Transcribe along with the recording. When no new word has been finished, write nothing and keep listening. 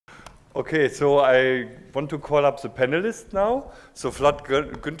Okay, so I want to call up the panelists now. So Vlad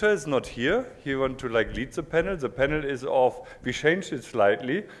Günther is not here. He want to like lead the panel. The panel is of, we changed it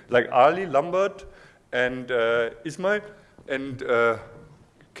slightly, like Ali, Lambert, and Ismail. And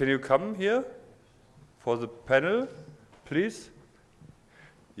can you come here for the panel, please?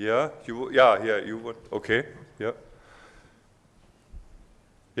 Yeah, you want, okay, yeah.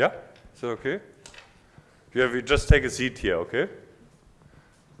 Yeah, is that okay? Yeah, we just take a seat here, okay?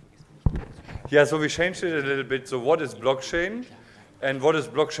 Yeah, so we changed it a little bit. So what is blockchain and what is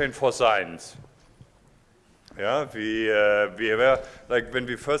blockchain for science? Yeah, we were, like when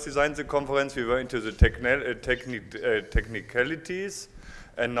we first designed the conference, we were into the technicalities,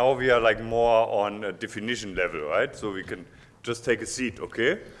 and now we are like more on a definition level, right? So we can just take a seat,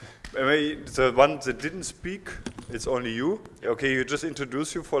 okay? The one that didn't speak, it's only you. Okay, you just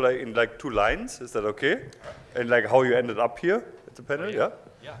introduce you for like in like 2 lines, is that okay? And like how you ended up here at the panel, yeah?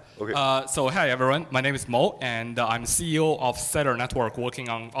 Yeah. Okay. So hi everyone, my name is Mo, and I'm CEO of Setter Network working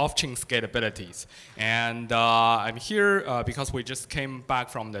on off-chain scalabilities. And I'm here because we just came back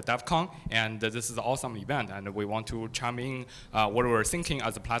from the DevCon, and this is an awesome event, and we want to chime in what we're thinking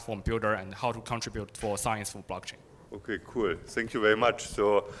as a platform builder and how to contribute for science for blockchain. Okay, cool. Thank you very much.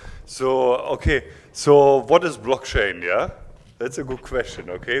 So what is blockchain, yeah? That's a good question,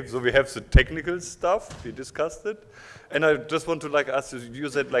 okay? So we have the technical stuff, we discussed it. And I just want to like ask you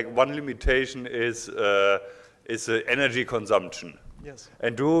said like one limitation is energy consumption. Yes.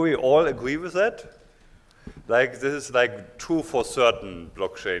 And do we all agree with that? Like this is like true for certain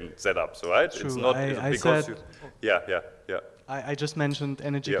blockchain setups, right? True. It's not because I just mentioned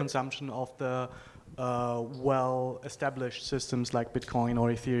energy consumption of the well-established systems like Bitcoin or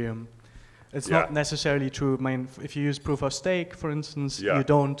Ethereum. It's not necessarily true. I mean, if you use proof of stake, for instance, you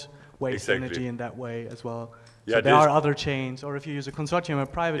don't waste energy in that way as well. So there are other chains, or if you use a consortium, a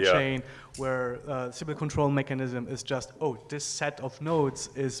private chain, where Sybil control mechanism is just, oh, this set of nodes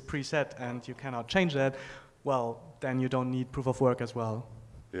is preset and you cannot change that, well, then you don't need proof of work as well.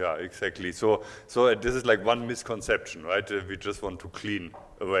 Yeah, exactly. So this is like one misconception, right? We just want to clean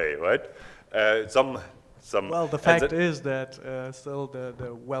away, right? Well, the fact is that still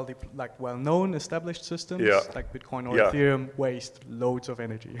the well-known established systems like Bitcoin or Ethereum waste loads of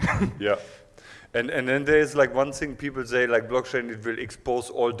energy. Yeah. And then there's like one thing people say, like blockchain, it will expose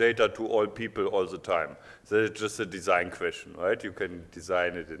all data to all people all the time. So it's just a design question, right? You can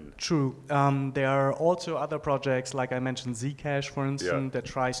design it in... True. There are also other projects, like I mentioned Zcash, for instance, that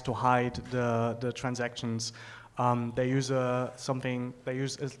tries to hide the transactions. They use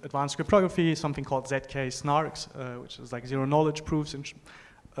advanced cryptography, something called ZK snarks, which is like zero-knowledge proofs.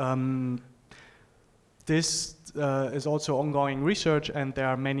 This is also ongoing research, and there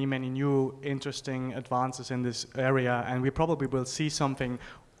are many, many new interesting advances in this area, and we probably will see something.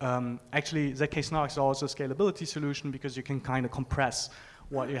 Actually, ZK snarks is also a scalability solution because you can kind of compress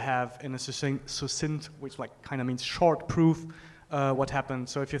what you have in a succinct, which like kind of means short proof. What happened.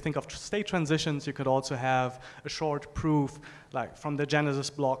 So if you think of state transitions, you could also have a short proof, like from the genesis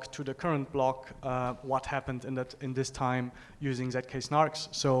block to the current block, what happened in this time using ZK snarks.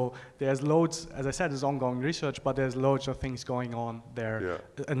 So there's loads, as I said, there's ongoing research, but there's loads of things going on there.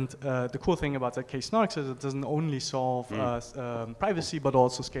 Yeah. And the cool thing about ZK snarks is it doesn't only solve privacy, but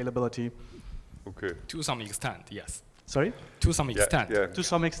also scalability. Okay. To some extent, yes. Sorry? To some extent. Yeah. To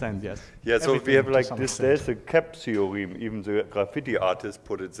some extent, yes. Yeah, so we have like this, there's a cap theorem, even the graffiti artist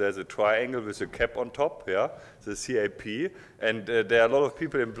put it, there's a triangle with a cap on top, yeah, the CAP, and there are a lot of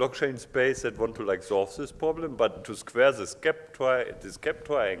people in blockchain space that want to like solve this problem, but to square this cap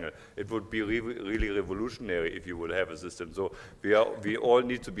triangle, it would be really revolutionary if you would have a system. So we all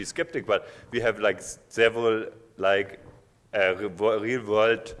need to be skeptic, but we have like several like real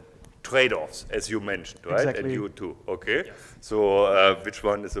world trade-offs, as you mentioned, right? Exactly. And you too, okay? Yes. So which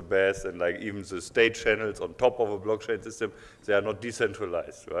one is the best? And like even the state channels on top of a blockchain system, they are not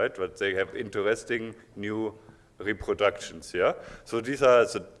decentralized, right? But they have interesting new reproductions, yeah? So these are,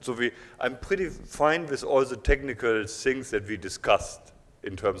 I'm pretty fine with all the technical things that we discussed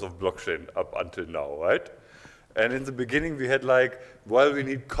in terms of blockchain up until now, right? And in the beginning we had like, well, we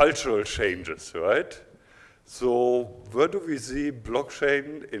need cultural changes, right? So where do we see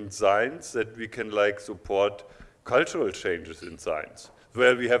blockchain in science that we can like support cultural changes in science?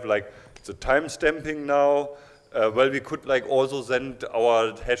 Well, we have like the time stamping now. Well, we could like also send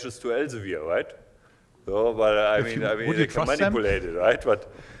our hashes to Elsevier, right? So, but I mean, they can manipulate it, right?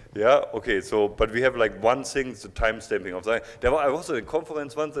 But yeah, okay. So, but we have like one thing, the time stamping of science. I was at a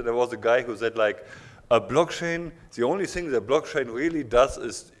conference once, and there was a guy who said like, a blockchain. The only thing that blockchain really does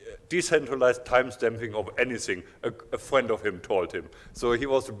is decentralized timestamping of anything, a friend of him told him. So he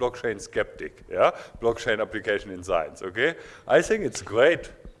was a blockchain skeptic, yeah? Blockchain application in science, okay? I think it's great,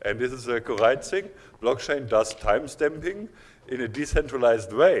 and this is a right thing. Blockchain does timestamping in a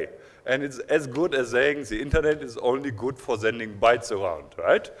decentralized way. And it's as good as saying the internet is only good for sending bytes around,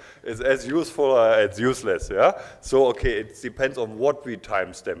 right? It's as useful as useless, yeah? So, okay, it depends on what we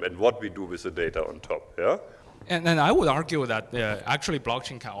timestamp and what we do with the data on top, yeah? And I would argue that actually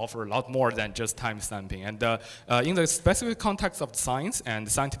blockchain can offer a lot more than just timestamping. And in the specific context of science and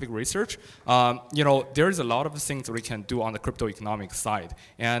scientific research, you know, there's a lot of things we can do on the crypto economic side.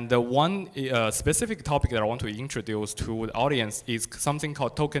 And the one specific topic that I want to introduce to the audience is something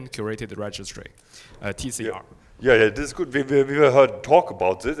called token curated registry, TCR. Yeah, this is good. We heard talk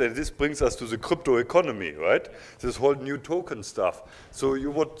about this, and this brings us to the crypto economy, right? This whole new token stuff. So you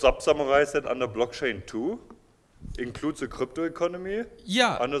would summarize that under blockchain too? Includes the crypto economy?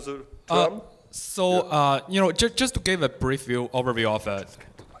 Yeah. Under the term? You know, just to give a brief overview of it.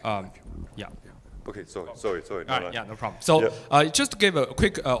 Yeah. Okay, sorry. Yeah, no problem. So just to give a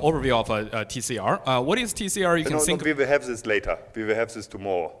quick overview of TCR. What is TCR? You can think. We will have this later. We will have this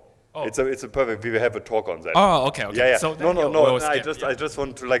tomorrow. Oh. It's a perfect. We will have a talk on that. Oh, okay. Yeah. So no. I just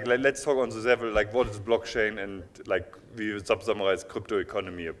want to let's talk on the level what is blockchain and we will summarize crypto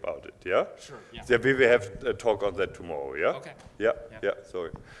economy about it. Yeah. Sure. Yeah. So we will have a talk on that tomorrow. Yeah. Okay. Yeah.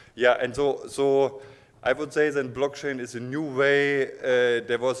 Sorry. Yeah, and so I would say then blockchain is a new way.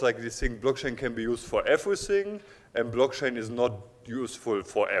 There was this thing. Blockchain can be used for everything, and blockchain is not useful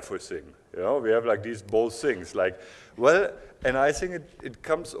for everything. You know, we have these both things. And I think it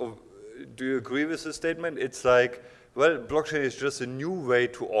comes of, do you agree with the statement? It's blockchain is just a new way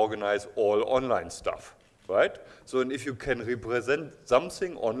to organize all online stuff, right? So and if you can represent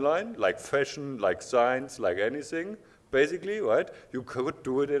something online, like fashion, like science, like anything, basically, right, you could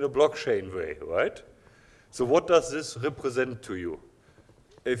do it in a blockchain way, right? So what does this represent to you?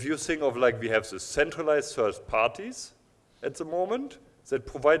 If you think of we have the centralized third parties at the moment that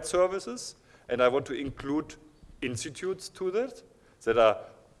provide services, and I want to include institutes to that are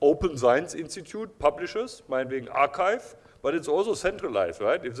open science institute, publishers, might being archive, but it's also centralized,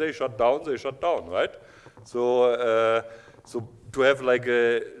 right? If they shut down, they shut down, right? So, so to have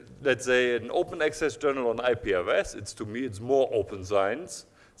let's say an open access journal on IPFS, to me, it's more open science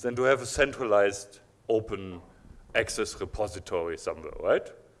than to have a centralized open access repository somewhere, right?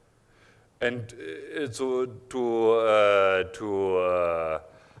 And so to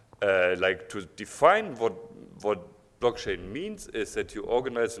define what blockchain means is that you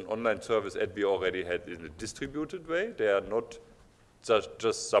organize an online service as we already had in a distributed way. They are not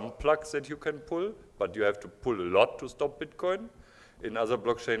just some plugs that you can pull, but you have to pull a lot to stop Bitcoin. In other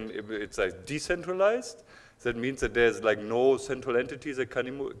blockchain, it's decentralized. That means that there's no central entity that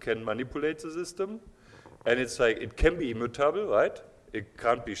can manipulate the system. And it's it can be immutable, right? It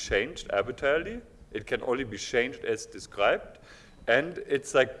can't be changed arbitrarily. It can only be changed as described. And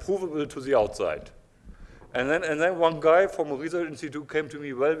it's provable to the outside. And then one guy from a research institute came to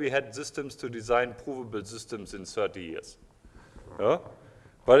me, well, we had systems to design provable systems in 30 years. Yeah?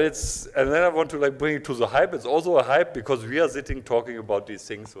 But and then I want to bring it to the hype. It's also a hype because we are sitting talking about these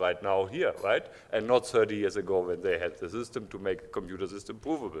things right now here, right? And not 30 years ago when they had the system to make a computer system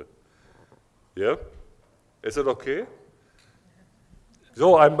provable. Yeah? Is it okay?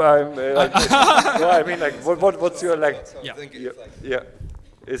 So I mean, what's your Yeah.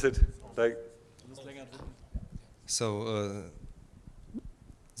 Is it So,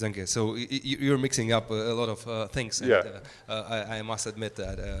 Zenke, so you're mixing up a lot of things. And, I must admit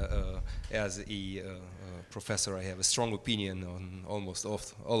that as a professor, I have a strong opinion on almost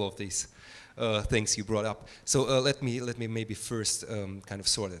all of these things you brought up. So let me maybe first kind of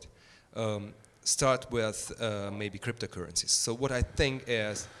sort it. Start with maybe cryptocurrencies. So what I think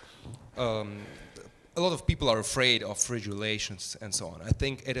is a lot of people are afraid of regulations and so on. I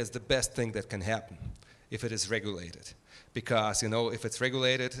think it is the best thing that can happen if it is regulated. Because, if it's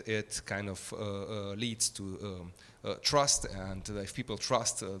regulated, it kind of leads to trust, and if people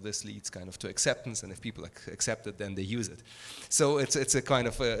trust, this leads kind of to acceptance, and if people accept it, then they use it. So it's a kind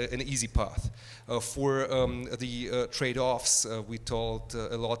of an easy path. For the trade-offs, we talked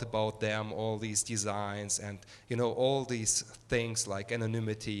a lot about them, all these designs, and all these things like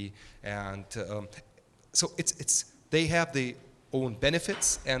anonymity, and so they have their own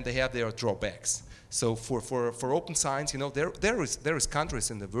benefits and they have their drawbacks. So for open science, there is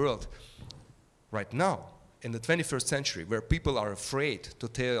countries in the world right now in the 21st century where people are afraid to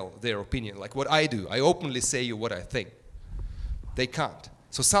tell their opinion, like what I do. I openly say you what I think. They can't.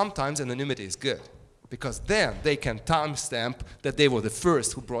 So sometimes anonymity is good. because then they can timestamp that they were the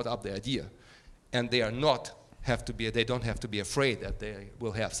first who brought up the idea, and they don't have to be afraid that they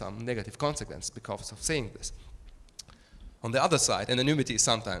will have some negative consequence because of saying this. On the other side, anonymity is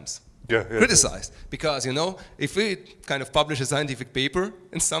sometimes criticized, because, you know, if we kind of publish a scientific paper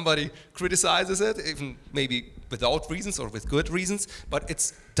and somebody criticizes it, even maybe without reasons or with good reasons, but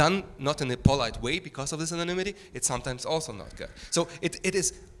it's done not in a polite way because of this anonymity, it's sometimes also not good. So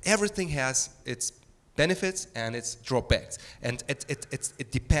everything has its benefits and its drawbacks, and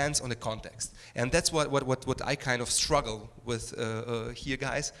it depends on the context. And that's what I kind of struggle with here,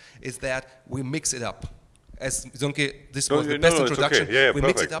 guys, is that we mix it up. As Sönke, this was the best introduction. Okay. Yeah, we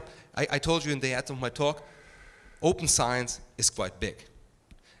perfect. mix it up. I told you in the end of my talk, open science is quite big.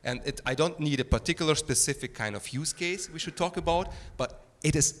 And I don't need a particular specific kind of use case we should talk about, but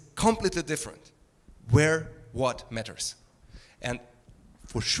it is completely different where what matters. And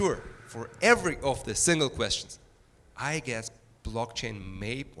for sure, for every of the single questions, I guess blockchain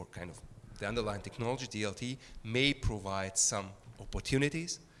may, or kind of the underlying technology, DLT, may provide some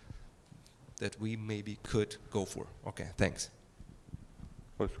opportunities that we maybe could go for. Okay, thanks.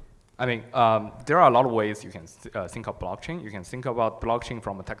 I mean, there are a lot of ways you can think of blockchain. You can think about blockchain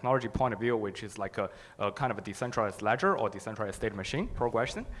from a technology point of view, which is like a kind of a decentralized ledger or decentralized state machine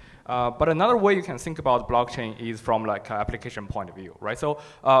progression. But another way you can think about blockchain is from like an application point of view, right? So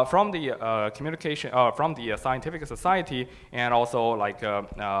from the communication, from the scientific society, and also like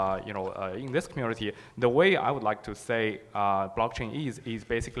in this community, the way I would like to say blockchain is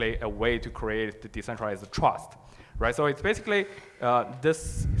basically a way to create the decentralized trust. Right, so it's basically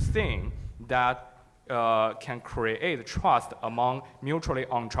this thing that can create trust among mutually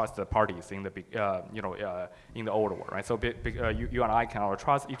untrusted parties in the in the old world, right? So you and I cannot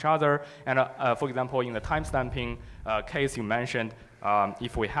trust each other, and for example, in the timestamping case you mentioned,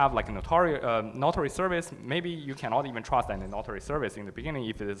 if we have like a notary service, maybe you cannot even trust any notary service in the beginning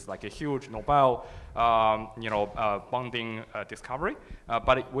if it is like a huge Nobel, bonding discovery.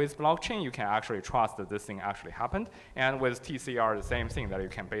 But with blockchain, you can actually trust that this thing actually happened. And with TCR, the same thing, that you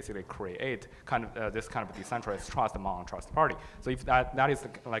can basically create kind of this kind of decentralized trust among untrusted party. So if that is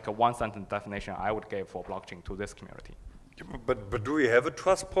like a one-sentence definition I would give for blockchain to this community. But do we have a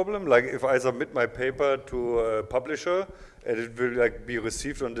trust problem? Like if I submit my paper to a publisher and it will like be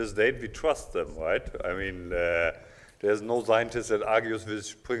received on this date, we trust them, right? I mean, there's no scientist that argues with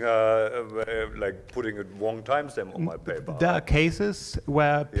Springer like putting a wrong timestamp on my paper. There are cases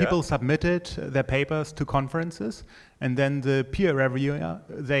where people submitted their papers to conferences, and then the peer reviewer,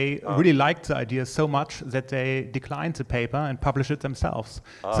 they really liked the idea so much that they declined the paper and published it themselves.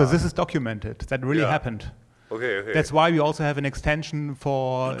 So this is documented. That really happened. Okay. That's why we also have an extension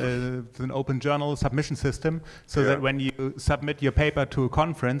for an open journal submission system, so that when you submit your paper to a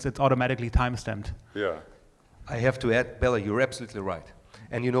conference, it's automatically timestamped. Yeah. I have to add, Bella, you're absolutely right.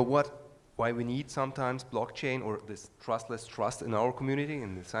 And you know what? Why we need sometimes blockchain or this trustless trust in our community,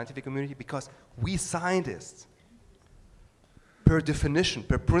 in the scientific community? Because we scientists, per definition,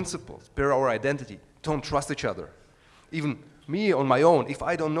 per principles, per our identity, don't trust each other. Even me on my own, if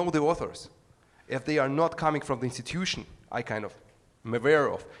I don't know the authors, if they are not coming from the institution I kind of am aware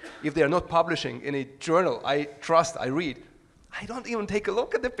of, if they are not publishing in a journal I trust, I read, I don't even take a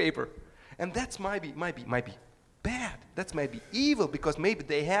look at the paper. And that's might be bad. That's maybe evil, because maybe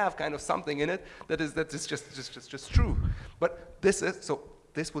they have kind of something in it that is just true. But this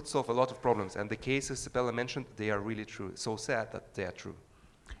would solve a lot of problems. And the cases Bella mentioned, they are really true. It's so sad that they are true.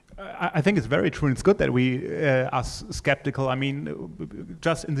 I think it's very true, and it's good that we are skeptical. I mean,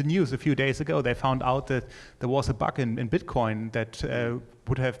 just in the news a few days ago, they found out that there was a bug in Bitcoin that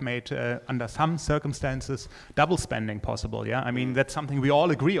would have made, under some circumstances, double spending possible. Yeah, I mean, that's something we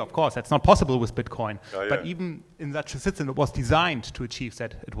all agree. Of course, that's not possible with Bitcoin. But even in such a system, it was designed to achieve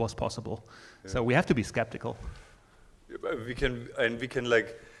that it was possible. So we have to be skeptical. We can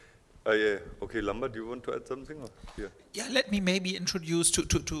like. Okay, Lambert, do you want to add something? Yeah, let me maybe introduce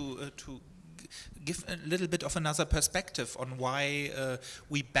to give a little bit of another perspective on why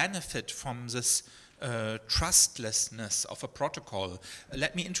we benefit from this trustlessness of a protocol.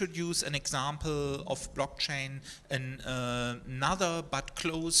 Let me introduce an example of blockchain in another but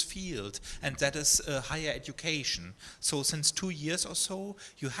close field, and that is higher education. So since 2 years or so,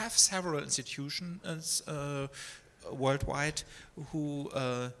 you have several institutions worldwide who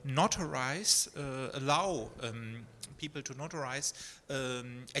notarize, allow people to notarize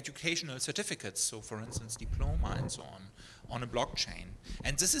educational certificates, so for instance diploma and so on a blockchain.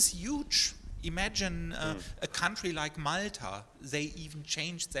 And this is huge. Imagine a country like Malta, they even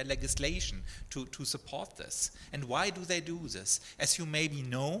changed their legislation to support this. And why do they do this? As you maybe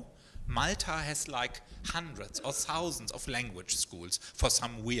know, Malta has like hundreds or thousands of language schools for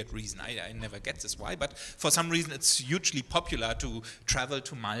some weird reason. I never get this why, but for some reason it's hugely popular to travel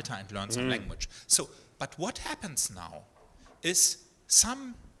to Malta and learn some language. So, but what happens now is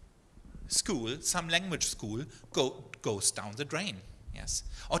some school, some language school goes down the drain. Yes.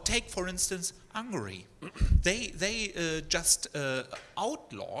 Or take, for instance, Hungary. They just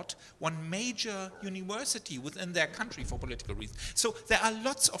outlawed one major university within their country for political reasons. So there are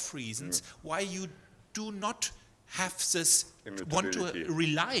lots of reasons why you do not have this, want to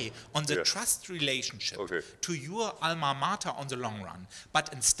rely on the trust relationship to your alma mater on the long run,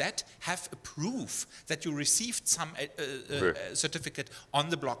 but instead have a proof that you received some certificate on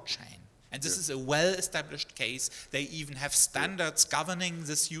the blockchain. And this is a well-established case. They even have standards governing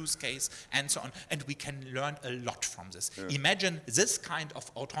this use case and so on. And we can learn a lot from this. Imagine this kind of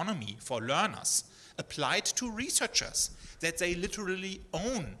autonomy for learners applied to researchers, that they literally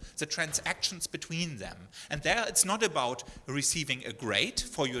own the transactions between them. And there it's not about receiving a grade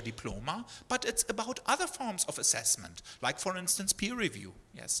for your diploma, but it's about other forms of assessment, like, for instance, peer review.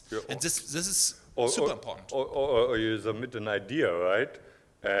 Yes. And this is super important. Or you submit an idea, right?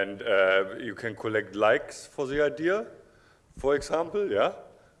 And you can collect likes for the idea, for example, yeah?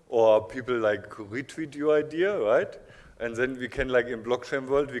 Or people like retweet your idea, right? And then we can, like in blockchain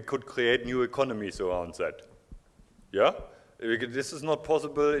world, we could create new economies around that, yeah? This is not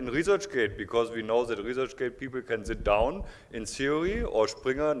possible in ResearchGate because we know that ResearchGate people can sit down in theory, or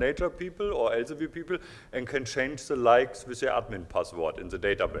Springer Nature people or Elsevier people, and can change the likes with their admin password in the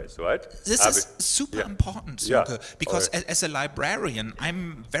database, right? This is super important, Sönke, because as a librarian,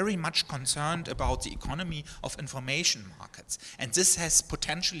 I'm very much concerned about the economy of information markets. And this has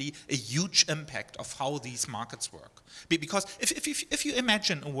potentially a huge impact of how these markets work. Because if you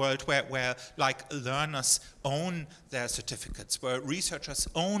imagine a world where like learners own their certificates, where researchers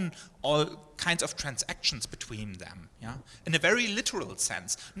own all kinds of transactions between them, yeah, in a very literal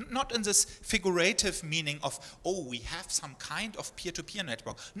sense, not in this figurative meaning of, oh, we have some kind of peer-to-peer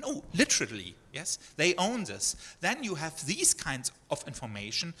network. No, literally, yes, they own this. Then you have these kinds of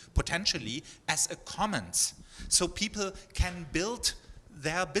information potentially as a commons. So people can build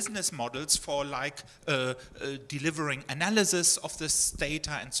their business models for like delivering analysis of this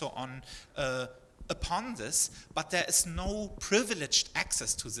data and so on upon this, but there is no privileged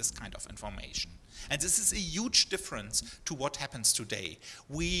access to this kind of information. And this is a huge difference to what happens today.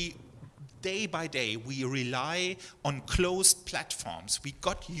 Day by day, we rely on closed platforms. We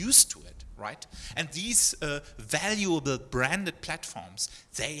got used to it, right? And these valuable branded platforms,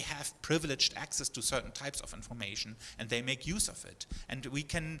 they have privileged access to certain types of information, and they make use of it. And we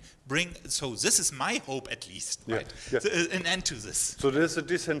can bring, so this is my hope at least, right? An end to this. So there's a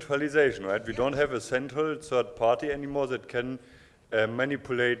decentralization, right? We don't have a central third party anymore that can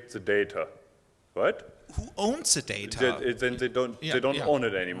manipulate the data, right? Who owns the data? Then they don't own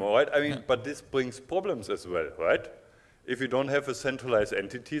it anymore, right? I mean, but this brings problems as well, right? If you don't have a centralized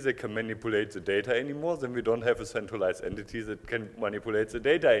entity that can manipulate the data anymore, then we don't have a centralized entity that can manipulate the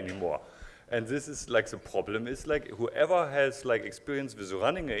data anymore. And this is like, the problem is like, whoever has like experience with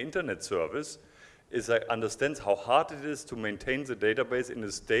running an internet service is like understands how hard it is to maintain the database in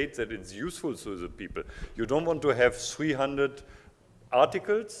a state that it's useful to the people. You don't want to have 300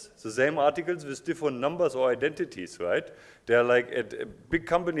 articles, the same articles with different numbers or identities, right? They're like, at big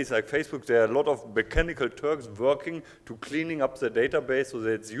companies like Facebook, there are a lot of mechanical Turks working to cleaning up the database so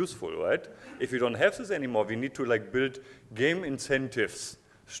that it's useful, right? If we don't have this anymore, we need to like build game incentives,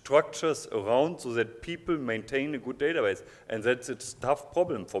 structures around so that people maintain a good database. And that's a tough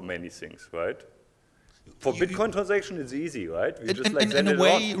problem for many things, right? For Bitcoin transaction, it's easy, right? In a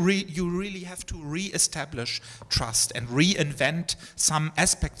way, you really have to re-establish trust and reinvent some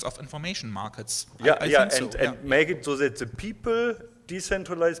aspects of information markets. And make it so that the people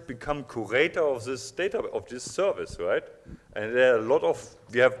decentralized become curator of this data, of this service, right? And there are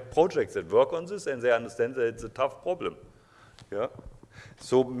we have projects that work on this, and they understand that it's a tough problem. Yeah.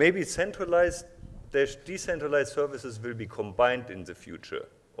 So maybe centralized, decentralized services will be combined in the future,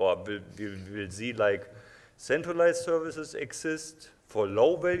 or we'll see like centralized services exist for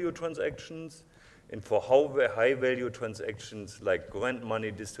low-value transactions, and for high-value transactions like grant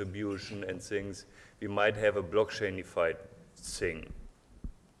money distribution and things, we might have a blockchainified thing.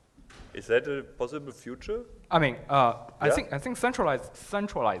 Is that a possible future? I mean, I think centralized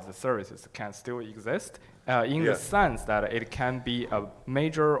services can still exist in the sense that it can be a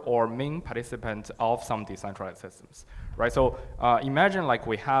major or main participant of some decentralized systems, right? So imagine like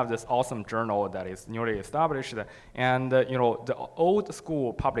we have this awesome journal that is newly established, and you know, the old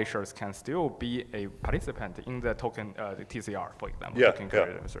school publishers can still be a participant in the token, the TCR, for example, token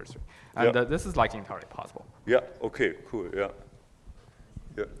creator research. And this is like entirely possible. Yeah, okay, cool, yeah.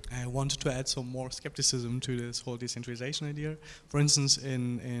 Yeah. I wanted to add some more skepticism to this whole decentralization idea. For instance,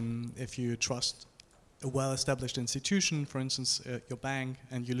 if you trust a well-established institution, for instance, your bank,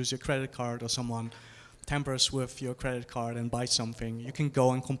 and you lose your credit card, or someone tampers with your credit card and buys something, you can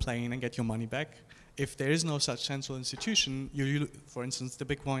go and complain and get your money back. If there is no such central institution, for instance, the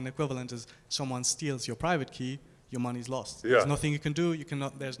Bitcoin equivalent is someone steals your private key, your money's lost. Yeah. There's nothing you can do.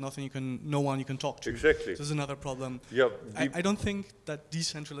 There's nothing no one you can talk to. Exactly. This is another problem. Yeah. I don't think that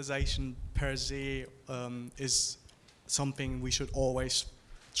decentralization per se is something we should always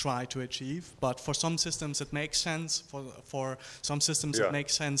try to achieve. But for some systems it makes sense. For some systems it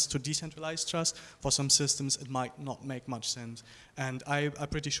makes sense to decentralize trust. For some systems it might not make much sense. And I'm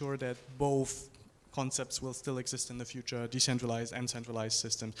pretty sure that both concepts will still exist in the future, decentralized and centralized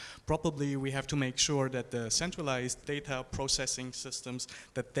systems. Probably we have to make sure that the centralized data processing systems,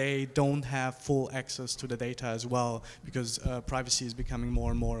 that they don't have full access to the data as well, because privacy is becoming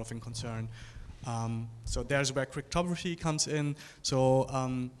more and more of a concern. So there's where cryptography comes in. So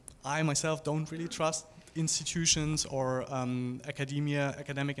I myself don't really trust institutions or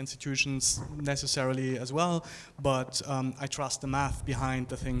academic institutions necessarily as well, but I trust the math behind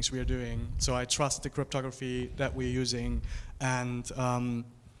the things we are doing. So I trust the cryptography that we're using, and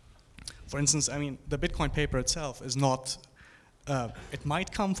for instance, I mean, the Bitcoin paper itself is not, it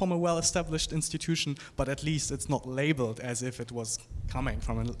might come from a well-established institution, but at least it's not labeled as if it was coming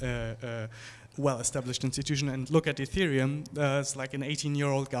from a well-established institution. And look at Ethereum, there's like an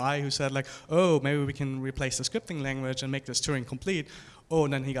 18-year-old guy who said like, oh, maybe we can replace the scripting language and make this Turing complete. Oh,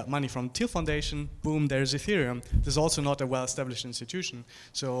 and then he got money from Thiel Foundation, boom, there's Ethereum. This is also not a well-established institution.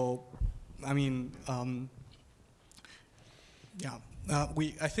 So, I mean, yeah.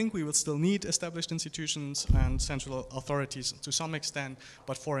 I think we will still need established institutions and central authorities to some extent,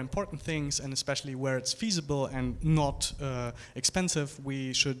 but for important things, and especially where it's feasible and not expensive,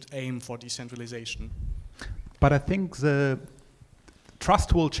 we should aim for decentralization. But I think the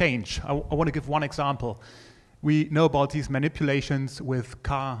trust will change. I want to give one example. We know about these manipulations with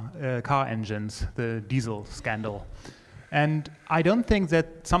car engines, the diesel scandal. And I don't think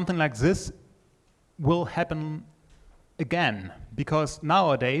that something like this will happen again, because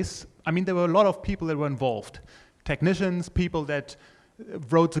nowadays, I mean, there were a lot of people that were involved. Technicians, people that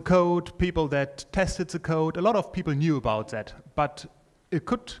wrote the code, people that tested the code. A lot of people knew about that, but it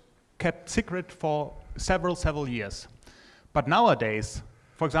could kept secret for several years. But nowadays,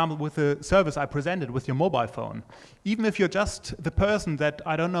 for example, with the service I presented with your mobile phone, even if you're just the person that,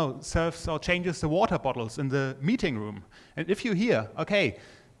 I don't know, serves or changes the water bottles in the meeting room, and if you hear, okay,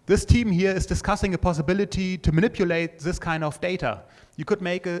 this team here is discussing a possibility to manipulate this kind of data. You could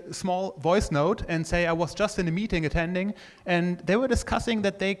make a small voice note and say, I was just in a meeting attending, and they were discussing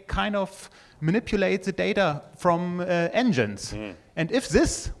that they kind of manipulate the data from engines. And if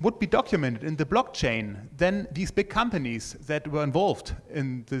this would be documented in the blockchain, then these big companies that were involved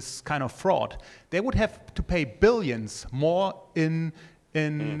in this kind of fraud, they would have to pay billions more in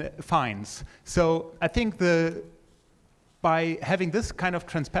fines. So I think by having this kind of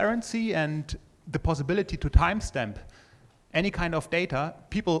transparency and the possibility to timestamp any kind of data,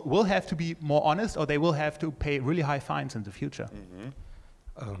 people will have to be more honest, or they will have to pay really high fines in the future.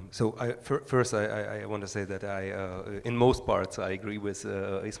 So first I want to say that in most parts I agree with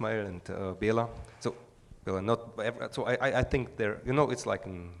Ismail and Bela. So Bela, I think there, you know, it's like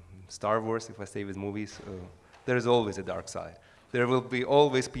in Star Wars, if I stay with movies, there is always a dark side. There will be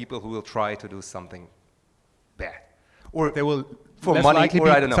always people who will try to do something bad. Or they will for money, or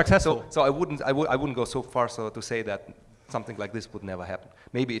I don't know. Successful. So I wouldn't go so far so to say that something like this would never happen.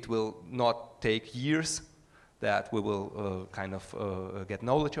 Maybe it will not take years that we will kind of get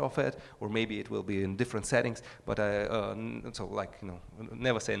knowledge of it, or maybe it will be in different settings. But so like, you know,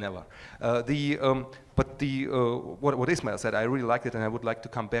 never say never. What Ismail said, I really liked it, and I would like to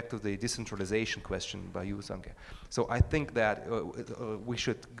come back to the decentralization question by you, Sanke. So I think that we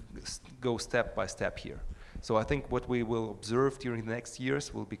should go step by step here. So I think what we will observe during the next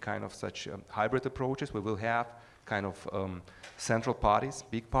years will be kind of such hybrid approaches. We will have kind of central parties,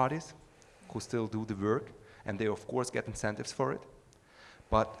 big parties, who still do the work, and they of course get incentives for it.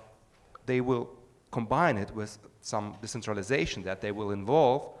 But they will combine it with some decentralization, that they will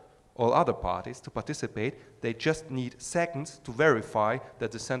involve all other parties to participate. They just need seconds to verify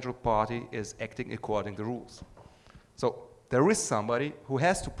that the central party is acting according to the rules. So there is somebody who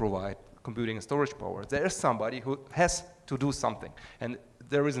has to provide computing and storage power, there is somebody who has to do something. And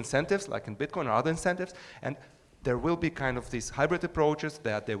there is incentives, like in Bitcoin or other incentives, and there will be kind of these hybrid approaches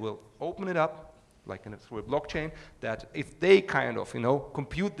that they will open it up, like through a blockchain, that if they kind of,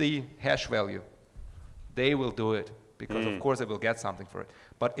 compute the hash value, they will do it, because of course they will get something for it.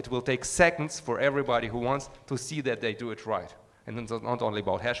 But it will take seconds for everybody who wants to see that they do it right. And it's not only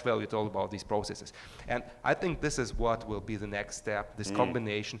about hash value, it's all about these processes. And I think this is what will be the next step, this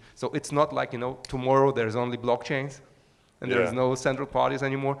combination. So it's not like, tomorrow there's only blockchains and there's no central parties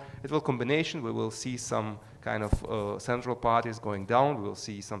anymore. It will combination. We will see some kind of central parties going down. We will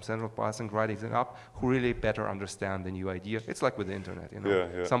see some central parties rising up who really better understand the new idea. It's like with the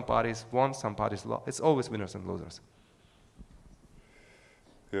internet, Some parties won, some parties lost. It's always winners and losers.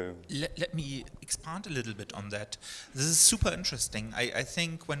 Yeah. Let me expand a little bit on that. This is super interesting. I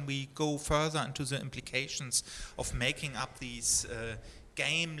think when we go further into the implications of making up these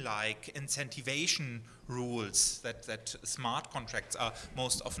game-like incentivation rules that smart contracts are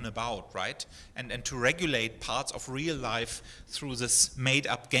most often about, right? And to regulate parts of real life through this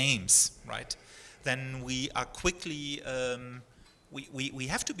made-up games, right? Then we are quickly we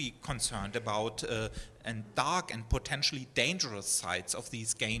have to be concerned about and dark and potentially dangerous sides of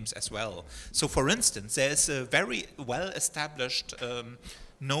these games as well. So for instance, there's a very well-established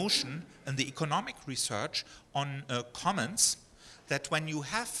notion in the economic research on commons, that when you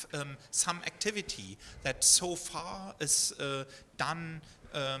have some activity that so far is done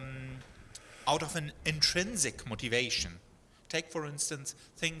out of an intrinsic motivation, take for instance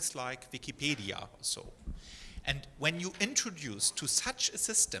things like Wikipedia or so, and when you introduce to such a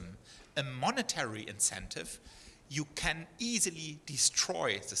system a monetary incentive, you can easily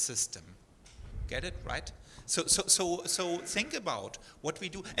destroy the system. Get it, right? So think about what we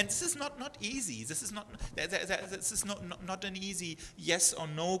do, and this is not easy. This is not an easy yes or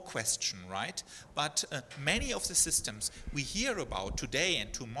no question, right? But many of the systems we hear about today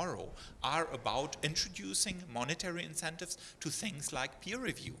and tomorrow are about introducing monetary incentives to things like peer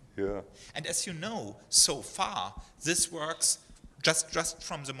review. Yeah. And as you know, so far this works just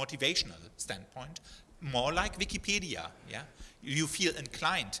from the motivational standpoint, more like Wikipedia, yeah. You feel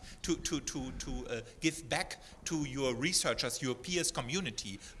inclined to give back to your researchers, your peers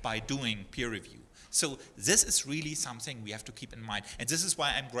community by doing peer review. So this is really something we have to keep in mind. And this is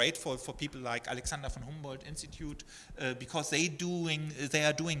why I'm grateful for people like Alexander von Humboldt Institute, because they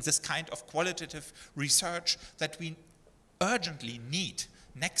are doing this kind of qualitative research that we urgently need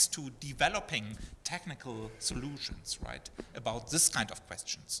next to developing technical solutions, right, about this kind of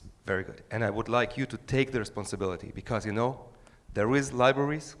questions. Very good. And I would like you to take the responsibility, because, there is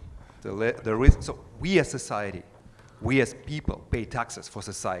libraries, so we as society, we as people pay taxes for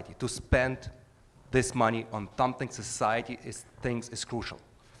society to spend this money on something society thinks is crucial,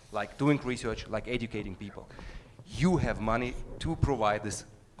 like doing research, like educating people. You have money to provide this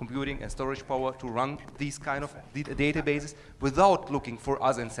computing and storage power to run these kind of databases without looking for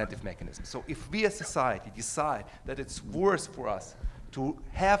other incentive mechanisms. So if we as society decide that it's worse for us to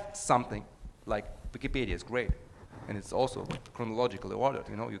have something like Wikipedia is great, and it's also chronologically ordered,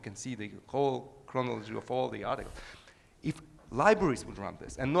 you can see the whole chronology of all the articles. If libraries would run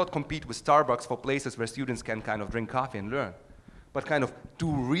this and not compete with Starbucks for places where students can kind of drink coffee and learn, but kind of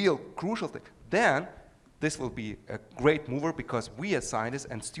do real crucial things, then this will be a great mover, because we as scientists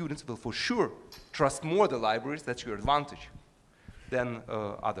and students will for sure trust more the libraries, that's your advantage, than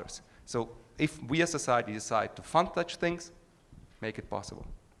others. So if we as society decide to fund such things, make it possible.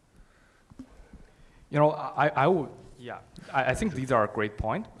 I think these are a great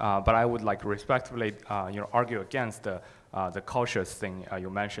point, but I would like respectfully, argue against the cautious thing you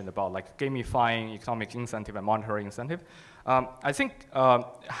mentioned about like gamifying economic incentive and monetary incentive. I think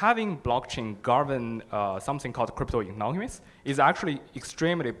having blockchain govern something called crypto economics is actually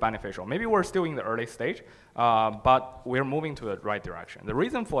extremely beneficial. Maybe we're still in the early stage, but we're moving to the right direction. The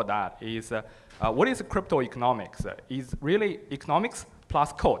reason for that is what is crypto economics? Is really economics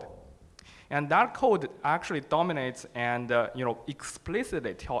plus code. And that code actually dominates and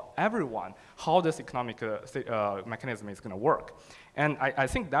explicitly tell everyone how this economic mechanism is going to work. And I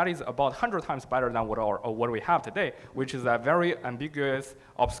think that is about 100 times better than what we have today, which is a very ambiguous,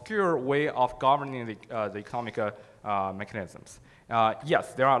 obscure way of governing the economic mechanisms.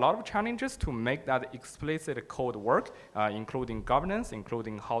 Yes, there are a lot of challenges to make that explicit code work, including governance,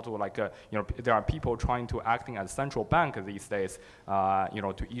 including how to there are people trying to acting as central bank these days,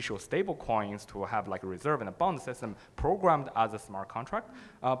 to issue stable coins, to have like a reserve and a bond system programmed as a smart contract.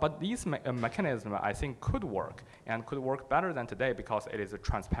 But these mechanisms, I think, could work and could work better than today because it is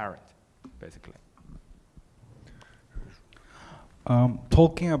transparent, basically.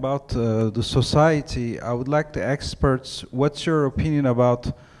 Talking about the society, I would like the experts, what's your opinion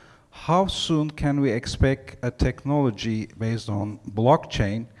about how soon can we expect a technology based on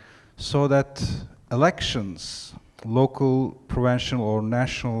blockchain so that elections, local, provincial or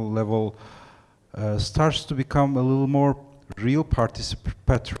national level, starts to become a little more real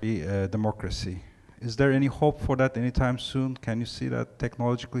participatory democracy? Is there any hope for that anytime soon? Can you see that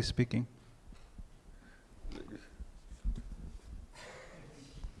technologically speaking?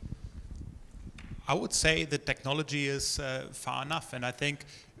 I would say the technology is far enough, and I think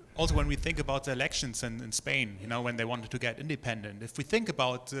also when we think about the elections in Spain, you know, when they wanted to get independent, if we think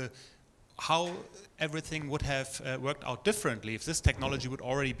about how everything would have worked out differently if this technology would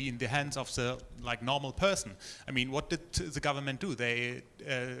already be in the hands of the normal person. I mean, what did the government do? They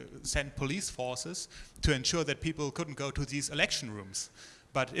sent police forces to ensure that people couldn't go to these election rooms.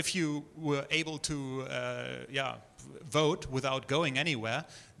 But if you were able to vote without going anywhere,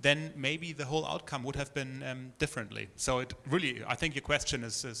 then maybe the whole outcome would have been differently. So it really, I think your question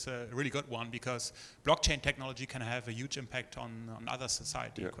is a really good one, because blockchain technology can have a huge impact on other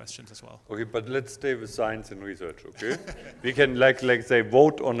society questions as well. Okay, but let's stay with science and research, okay? We can like say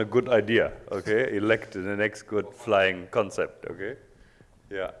vote on a good idea, okay? Elect the next good flying concept, okay?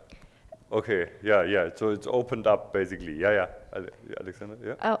 Yeah. Okay, yeah, so it's opened up basically, yeah. Alexander,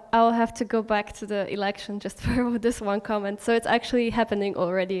 yeah? I'll have to go back to the election just for this one comment. So it's actually happening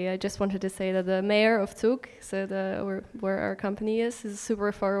already. I just wanted to say that the mayor of Zug, so where our company is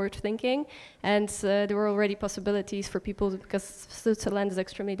super forward thinking, and there were already possibilities for people, because Switzerland is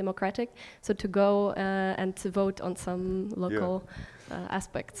extremely democratic, so to go and to vote on some local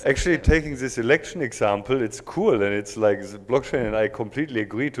aspects. Actually, taking this election example, it's cool, and it's like blockchain, and I completely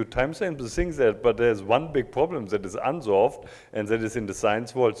agree to timestamp the things that, but there's one big problem that is unsolved, and that is in the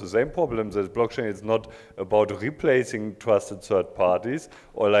science world the same problem, that blockchain is not about replacing trusted third parties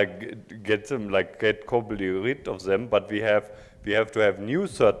or get completely rid of them, but we have to have new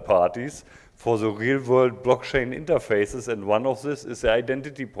third parties for the real world blockchain interfaces, and one of this is the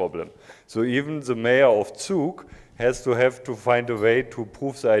identity problem. So even the mayor of Zug has to find a way to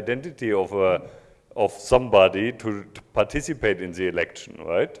prove the identity of somebody to participate in the election,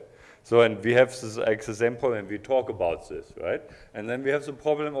 right? So, and we have this example, and we talk about this, right? And then we have the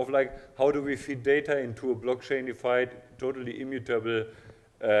problem of how do we feed data into a blockchainified, totally immutable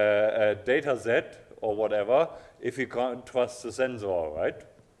data set or whatever if we can't trust the sensor, right?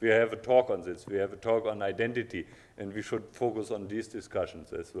 We have a talk on this. We have a talk on identity, and we should focus on these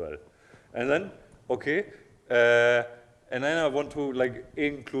discussions as well. And then, okay. And then I want to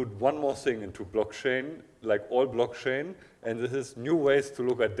include one more thing into blockchain, all blockchain, and this is new ways to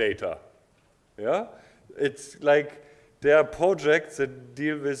look at data. Yeah, it's there are projects that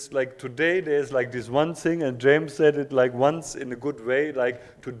deal with today there's this one thing, and James said it once in a good way.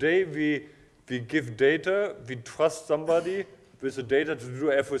 Today we give data, we trust somebody with the data to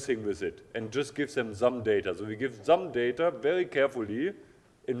do everything with it, and just give them some data. So we give some data very carefully,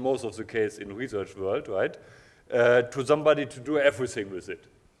 in most of the case in research world, right? To somebody to do everything with it,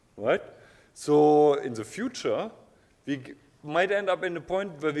 right? So in the future, we might end up in a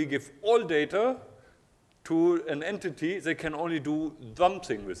point where we give all data to an entity that can only do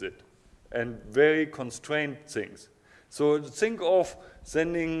something with it, and very constrained things. So think of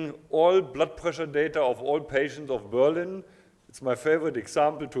sending all blood pressure data of all patients of Berlin, it's my favorite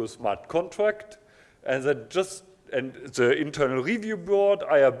example, to a smart contract, and the internal review board,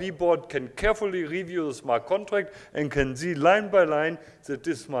 IRB board, can carefully review the smart contract and can see line by line that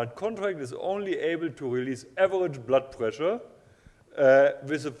this smart contract is only able to release average blood pressure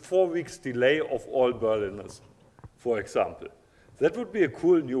with a 4 weeks delay of all Berliners, for example. That would be a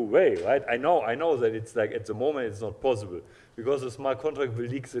cool new way, right? I know that it's at the moment it's not possible, because the smart contract will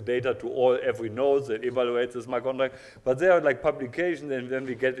leak the data to every node that evaluates the smart contract. But there are publications, and then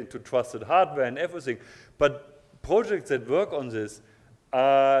we get into trusted hardware and everything. But projects that work on this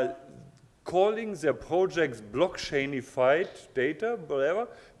are calling their projects blockchainified data, whatever,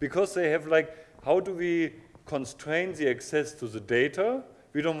 because they have how do we constrain the access to the data?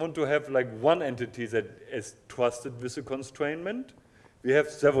 We don't want to have one entity that is trusted with the constrainment. We have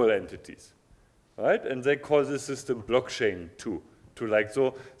several entities, right? And they call this system blockchain too.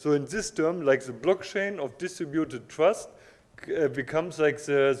 So in this term, the blockchain of distributed trust becomes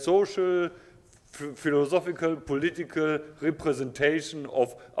the social, philosophical, political representation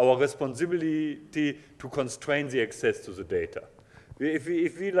of our responsibility to constrain the access to the data. If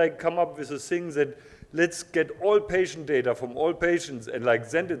we come up with a thing that let's get all patient data from all patients and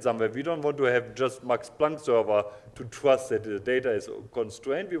send it somewhere, we don't want to have just Max Planck server to trust that the data is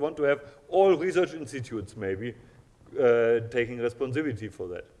constrained. We want to have all research institutes maybe taking responsibility for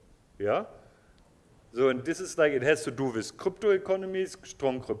that. Yeah? So, and this is like, it has to do with crypto economies,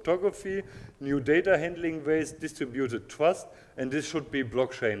 strong cryptography, new data handling ways, distributed trust, and this should be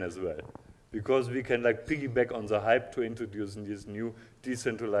blockchain as well. Because we can like piggyback on the hype to introduce these new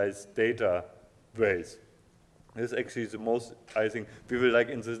decentralized data ways. This is actually the most, I think, we will like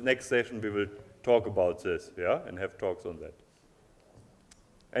in this next session, we will talk about this, yeah, and have talks on that.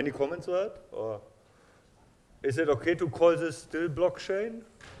 Any comments on that? Or is it okay to call this still blockchain?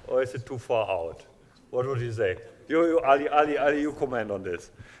 Or is it too far out? What would you say? Ali, you comment on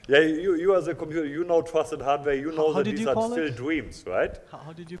this. Yeah, you as a computer, you know trusted hardware, you know that these are still dreams, right?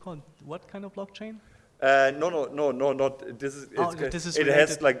 How did you call it? What kind of blockchain? No, not this is. It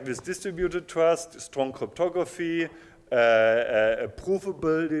has like this distributed trust, strong cryptography,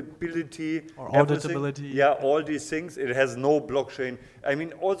 provability, or auditability. Yeah, all these things. It has no blockchain. I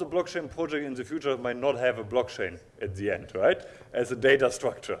mean, all the blockchain projects in the future might not have a blockchain at the end, right? As a data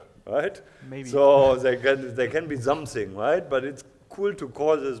structure, right? Maybe. So there can be something, right? But it's cool to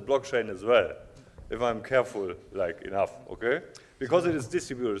call this blockchain as well, if I'm careful, like enough, okay? Because it is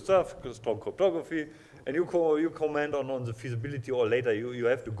distributed stuff, strong cryptography, and you comment on the feasibility, or later you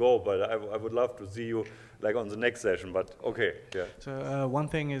have to go, but I would love to see you like on the next session, but okay, yeah. So one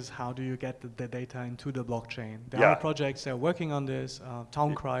thing is, how do you get the data into the blockchain? There Yeah. are projects that are working on this.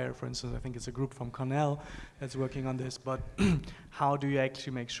 Towncrier, for instance, I think it's a group from Cornell that's working on this, but how do you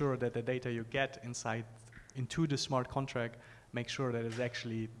actually make sure that the data you get into the smart contract, make sure that it's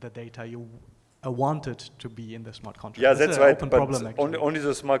actually the data you wanted to be in the smart contract? Yeah, that's right, open but problem, only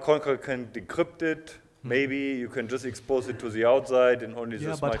the smart contract can decrypt it. Maybe you can just expose it to the outside and only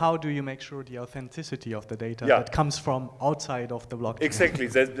the smart... but how do you make sure the authenticity of the data Yeah. that comes from outside of the blockchain? Exactly,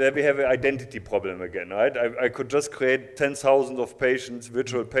 there we have an identity problem again, right? I could just create 10,000 of patients,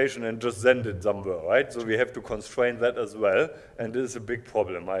 virtual patient, and just send it somewhere, right? So we have to constrain that as well, and this is a big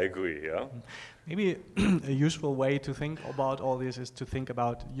problem, I agree, yeah? Maybe a useful way to think about all this is to think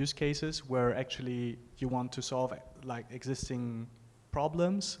about use cases where actually you want to solve like existing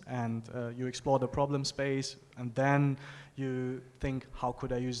problems, and you explore the problem space, and then you think, how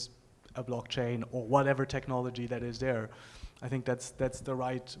could I use a blockchain or whatever technology that is there? I think that's the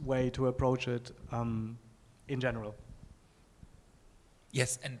right way to approach it in general.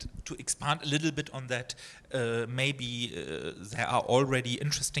 Yes, and to expand a little bit on that, maybe there are already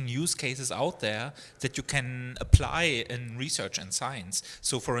interesting use cases out there that you can apply in research and science.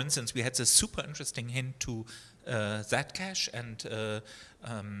 So for instance, we had this super interesting hint to Zcash and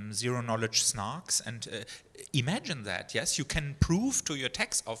zero-knowledge snarks, and imagine that, yes, you can prove to your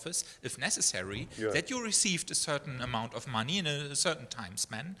tax office, if necessary, that you received a certain amount of money in a certain time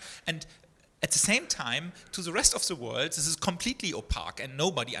span, and at the same time, to the rest of the world, this is completely opaque and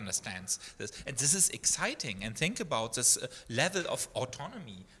nobody understands this. And this is exciting. And think about this level of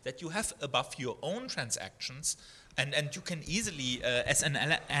autonomy that you have above your own transactions. And you can easily, as an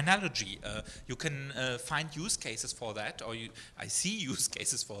analogy, you can find use cases for that, or I see use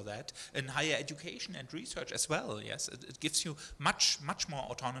cases for that in higher education and research as well. Yes, it gives you much more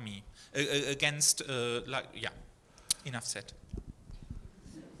autonomy against, enough said.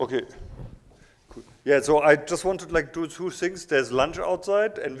 Okay. Cool. Yeah, so I just want to like do two things. There's lunch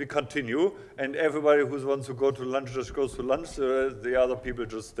outside, and we continue. And everybody who wants to go to lunch just goes to lunch. The other people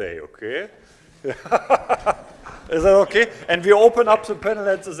just stay. Okay. Is that okay? And we open up the panel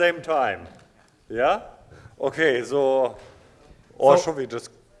at the same time. Yeah. Okay. So, or should we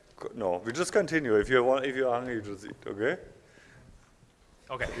just? No, we just continue. If you want, if you're hungry, you just eat. Okay.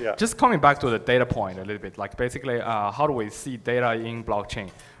 Okay. Yeah. Just coming back to the data point a little bit, like basically, how do we see data in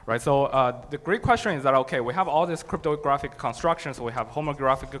blockchain? Right, so the great question is that, okay, we have all these cryptographic constructions, we have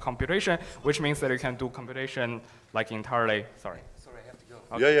homographic computation, which means that you can do computation like entirely, sorry, I have to go.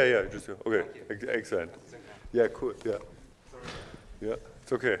 Okay. Yeah, just, okay, excellent. Yeah, cool, yeah. Yeah,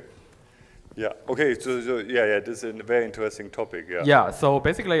 it's okay. Yeah, okay, so yeah, this is a very interesting topic, yeah. Yeah, so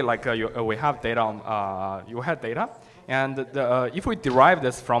basically, like, we have data on, you had data, and if we derive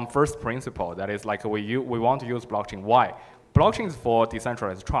this from first principle, that is like we want to use blockchain, why? Blockchain is for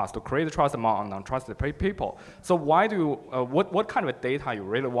decentralized trust, to create trust among untrusted people. So why do you, what kind of data you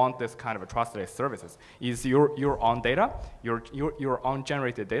really want this kind of trusted services? Is your own data, your own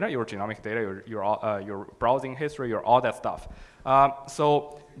generated data, your genomic data, your browsing history, your all that stuff.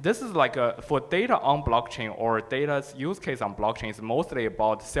 So this is like for data on blockchain or data's use case on blockchain is mostly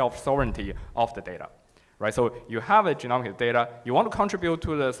about self-sovereignty of the data. Right, so you have a genomic data, you want to contribute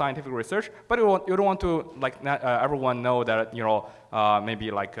to the scientific research, but you don't want to like everyone know that, you know, maybe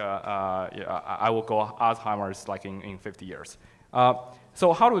like I will go Alzheimer's like in 50 years.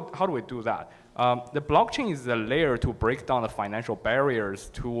 So how do we do that? The blockchain is a layer to break down the financial barriers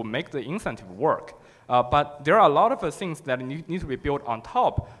to make the incentive work. But there are a lot of things that need to be built on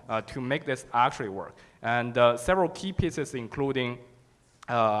top to make this actually work. And several key pieces including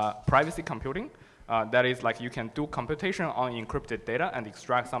privacy computing. That is like you can do computation on encrypted data and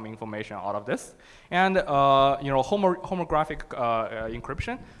extract some information out of this. And homographic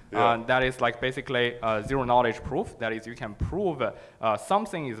encryption. That is like basically zero knowledge proof. That is you can prove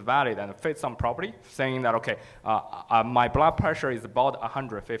something is valid and fits some property, saying that, okay, my blood pressure is about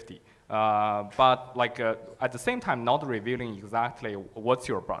 150. But like at the same time, not revealing exactly what's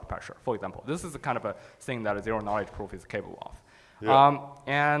your blood pressure, for example. This is the kind of a thing that a zero knowledge proof is capable of.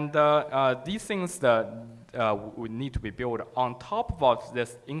 These things that would need to be built on top of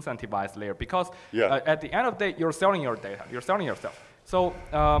this incentivized layer, because at the end of the day, you're selling your data, you're selling yourself. So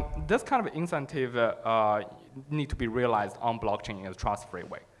this kind of incentive need to be realized on blockchain in a trust-free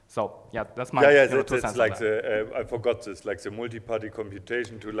way. So yeah, that's my that's like the I forgot this, like the multi-party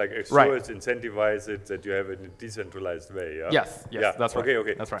computation to like assure it, incentivize it, that you have it in a decentralized way. Yeah. Yes, that's right.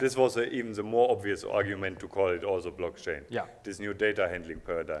 Okay. That's right. This was even the more obvious argument to call it also blockchain. Yeah. These new data handling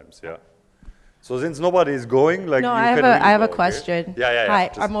paradigms. Yeah. So since nobody is going, like no, you I can have a okay? question. Yeah. Hi,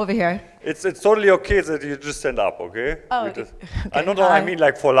 just, I'm over here. It's totally okay that you just stand up, okay? Oh, okay. I mean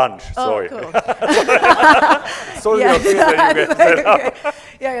like for lunch. Sorry. Cool. It's totally okay that you can stand up.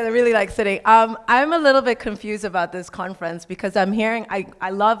 Yeah, they're really like sitting. I'm a little bit confused about this conference because I'm hearing, I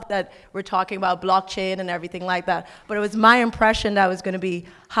love that we're talking about blockchain and everything like that, but it was my impression that was going to be,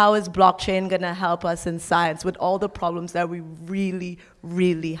 how is blockchain going to help us in science with all the problems that we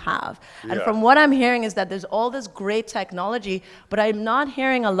really have? And from what I'm hearing is that there's all this great technology, but I'm not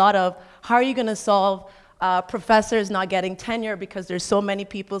hearing a lot of how are you going to solve professors not getting tenure because there's so many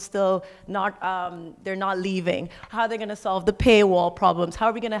people still not, they're not leaving. How are they going to solve the paywall problems? How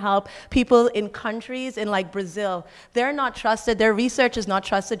are we going to help people in countries in like Brazil? They're not trusted, their research is not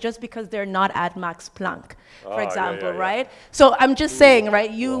trusted just because they're not at Max Planck, for example, right? So I'm just saying, right,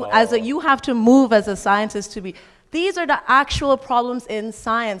 you you have to move as a scientist to be, these are the actual problems in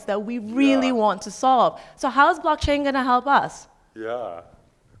science that we really want to solve. So how is blockchain going to help us? Yeah,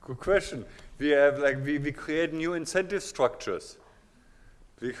 good question. We have we create new incentive structures.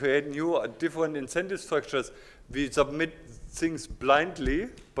 We create new different incentive structures. We submit things blindly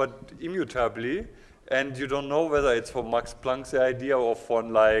but immutably, and you don't know whether it's from Max Planck's idea or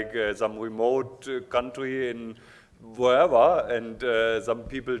from like some remote country in wherever, and some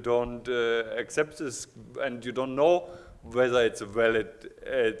people don't accept this, and you don't know whether it's a valid,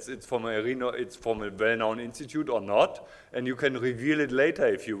 it's from a well-known institute or not, and you can reveal it later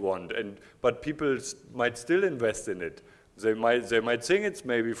if you want. But people might still invest in it. They might think it's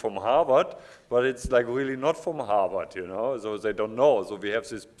maybe from Harvard, but it's like really not from Harvard, you know. So they don't know. So we have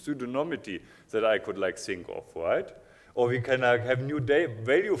this pseudonymity that I could like think of, right? Or we can have new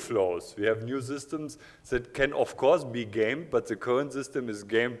value flows. We have new systems that can, of course, be gamed, but the current system is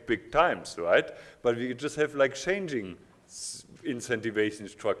gamed big times, right? But we just have like changing incentivization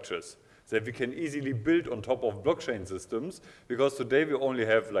structures that we can easily build on top of blockchain systems, because today we only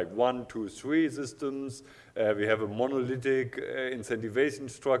have like 1, 2, 3 systems. We have a monolithic incentivization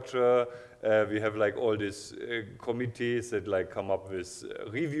structure. We have like all these committees that like come up with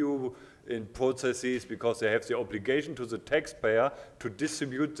review in processes because they have the obligation to the taxpayer to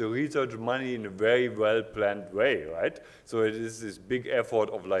distribute the research money in a very well-planned way, right? So it is this big effort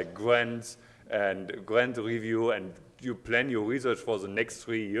of like grants and grant review, and you plan your research for the next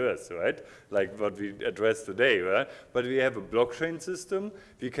 3 years, right? Like what we addressed today, right? But we have a blockchain system.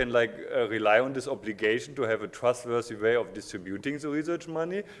 We can like rely on this obligation to have a trustworthy way of distributing the research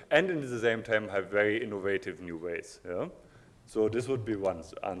money, and at the same time have very innovative new ways, yeah? So this would be one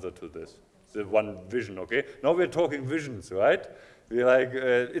answer to this, the one vision, okay? Now we're talking visions, right? We like,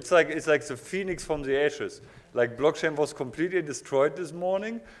 it's like the phoenix from the ashes. Like blockchain was completely destroyed this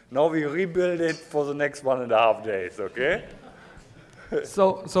morning. Now we rebuild it for the next 1.5 days, okay?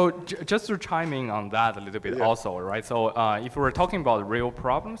 So just to chime in on that a little bit also, right? So if we're talking about real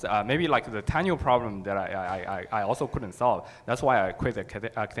problems, maybe like the tenure problem that I also couldn't solve. That's why I quit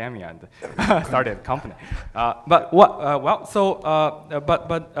academia and started a company. But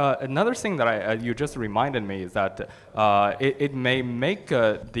another thing that you just reminded me is that it may make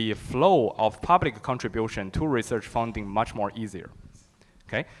the flow of public contribution to research funding much more easier.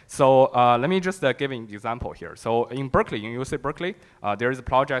 Okay, so let me just give an example here. So in Berkeley, in UC Berkeley, there is a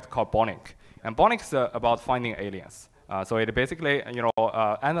project called BONIC, and BONIC is about finding aliens. So it basically,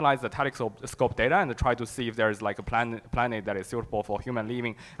 analyze the telescope data and try to see if there is like a planet that is suitable for human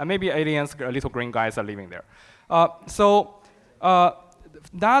living, and maybe aliens, little green guys, are living there.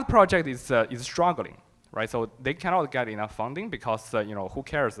 that project is struggling, right? So they cannot get enough funding because who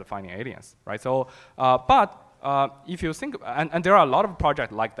cares finding aliens, right? So if you think, and there are a lot of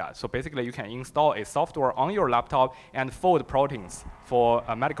projects like that. So basically, you can install a software on your laptop and fold proteins for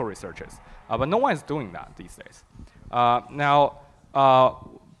medical researchers. But no one is doing that these days.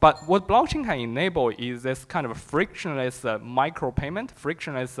 But what blockchain can enable is this kind of frictionless micro-payment,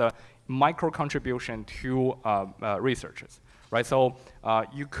 frictionless micro-contribution to researchers, right? So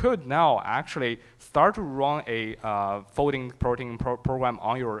you could now actually start to run a folding protein program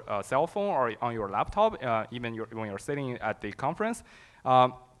on your cell phone or on your laptop, even when you're sitting at the conference.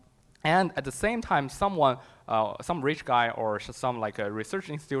 And at the same time, some rich guy or some like a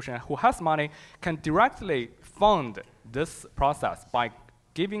research institution who has money can directly fund this process by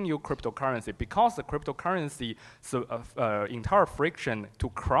giving you cryptocurrency, because the cryptocurrency entire friction to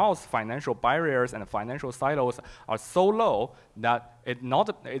cross financial barriers and financial silos are so low that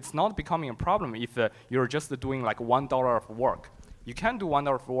it's not becoming a problem if you're just doing like $1 of work. You can do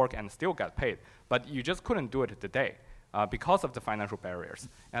 $1 of work and still get paid, but you just couldn't do it today because of the financial barriers.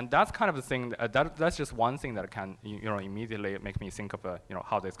 And that's kind of the thing. That's just one thing that can immediately make me think of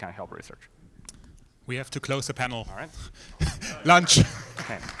how this can help research. We have to close the panel. All right. Lunch.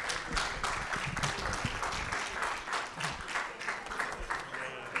 Okay.